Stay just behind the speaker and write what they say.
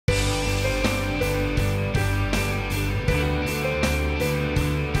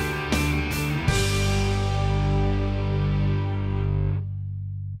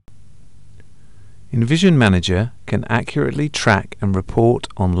EnvisionManager can accurately track and report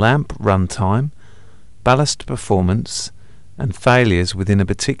on lamp runtime, ballast performance, and failures within a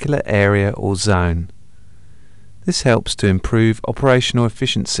particular area or zone. This helps to improve operational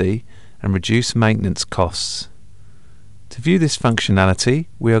efficiency and reduce maintenance costs. To view this functionality,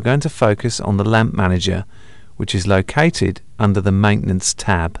 we are going to focus on the Lamp Manager, which is located under the Maintenance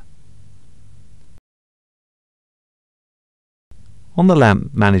tab. On the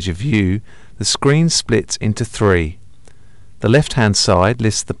Lamp Manager view, the screen splits into three. The left-hand side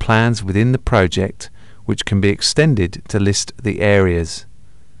lists the plans within the project, which can be extended to list the areas.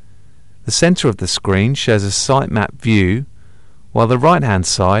 The centre of the screen shows a sitemap view, while the right-hand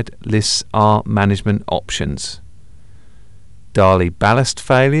side lists our management options: DALI ballast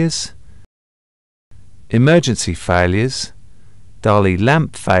failures, emergency failures, DALI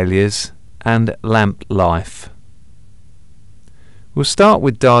lamp failures, and lamp life. We'll start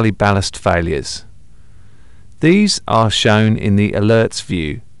with DALI ballast failures. These are shown in the Alerts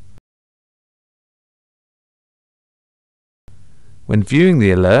view. When viewing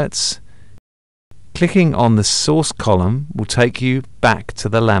the alerts, clicking on the source column will take you back to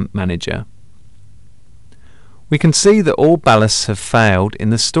the Lamp Manager. We can see that all ballasts have failed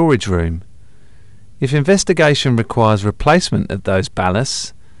in the storage room. If investigation requires replacement of those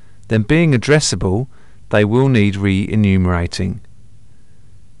ballasts, then being addressable, they will need re-enumerating.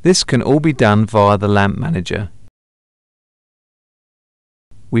 This can all be done via the Lamp Manager.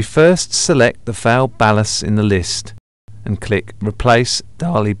 We first select the failed ballasts in the list and click Replace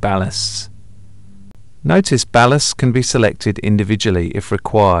DALI ballasts. Notice ballasts can be selected individually if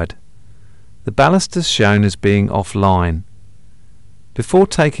required. The ballast is shown as being offline. Before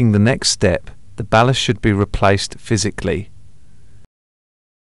taking the next step, the ballast should be replaced physically.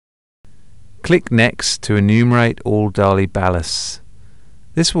 Click Next to enumerate all DALI ballasts.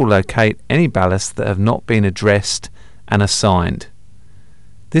 This will locate any ballasts that have not been addressed and assigned.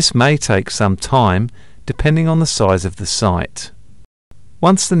 This may take some time depending on the size of the site.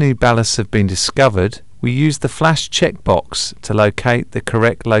 Once the new ballasts have been discovered, we use the flash checkbox to locate the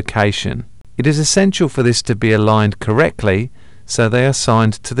correct location. It is essential for this to be aligned correctly so they are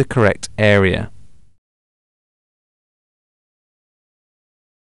assigned to the correct area.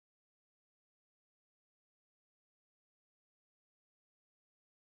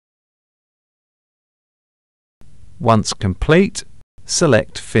 Once complete,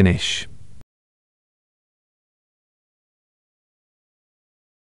 select Finish.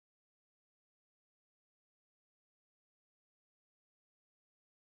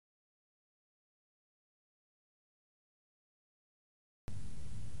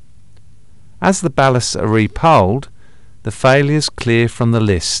 As the ballasts are repolled, the failures clear from the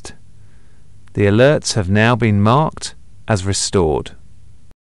list. The alerts have now been marked as restored.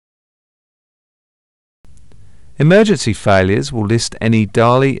 Emergency failures will list any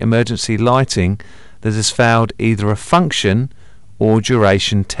DALI emergency lighting that has failed either a function or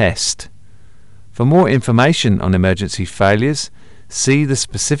duration test. For more information on emergency failures, see the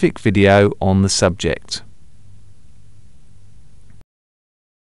specific video on the subject.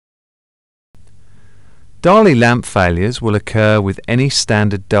 DALI lamp failures will occur with any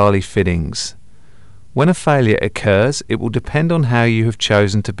standard DALI fittings. When a failure occurs, it will depend on how you have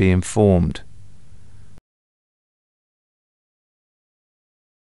chosen to be informed.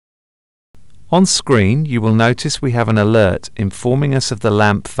 On screen, you will notice we have an alert informing us of the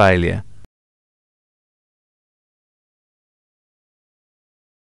lamp failure.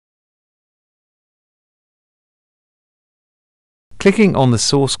 Clicking on the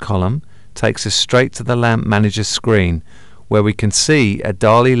source column takes us straight to the Lamp Manager screen, where we can see a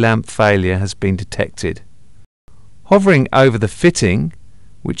DALI lamp failure has been detected. Hovering over the fitting,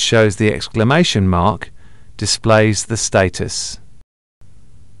 which shows the exclamation mark, displays the status.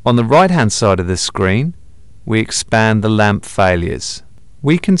 On the right-hand side of the screen, we expand the lamp failures.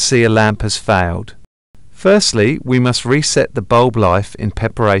 We can see a lamp has failed. Firstly, we must reset the bulb life in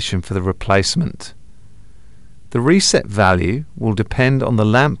preparation for the replacement. The reset value will depend on the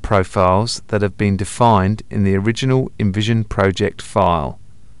lamp profiles that have been defined in the original EnvisionProject file.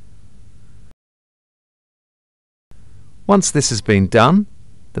 Once this has been done,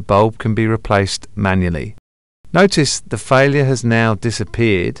 the bulb can be replaced manually. Notice the failure has now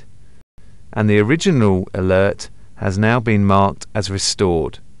disappeared and the original alert has now been marked as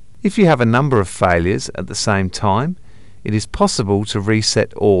restored. If you have a number of failures at the same time, it is possible to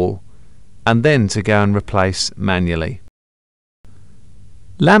reset all and then to go and replace manually.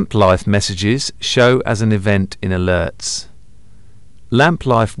 Lamp life messages show as an event in alerts. Lamp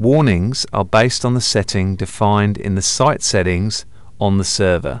life warnings are based on the setting defined in the site settings on the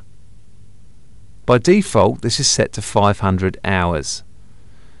server. By default, this is set to 500 hours.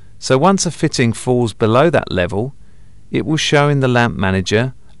 So once a fitting falls below that level, it will show in the lamp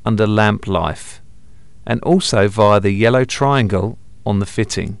manager under lamp life, and also via the yellow triangle on the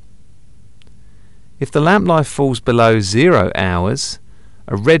fitting. If the lamp life falls below 0 hours,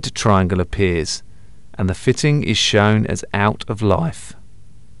 a red triangle appears and the fitting is shown as out of life.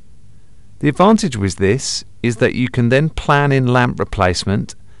 The advantage with this is that you can then plan in lamp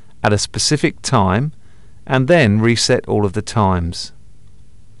replacement at a specific time and then reset all of the times.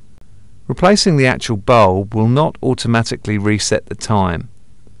 Replacing the actual bulb will not automatically reset the time.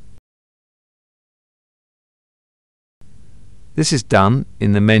 This is done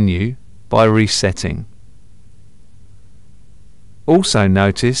in the menu by resetting. Also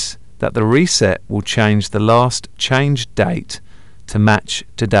notice that the reset will change the last changed date to match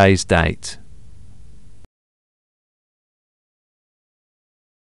today's date.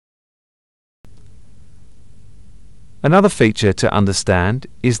 Another feature to understand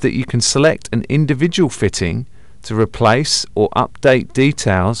is that you can select an individual fitting to replace or update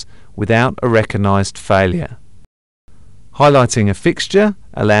details without a recognized failure. Highlighting a fixture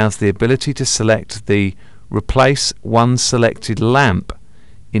allows the ability to select the Replace one selected lamp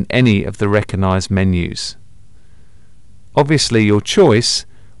in any of the recognized menus. Obviously, your choice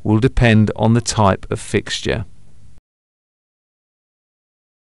will depend on the type of fixture.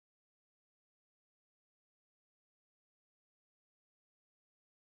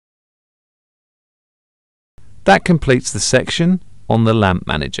 That completes the section on the Lamp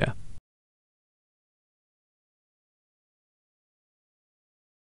Manager.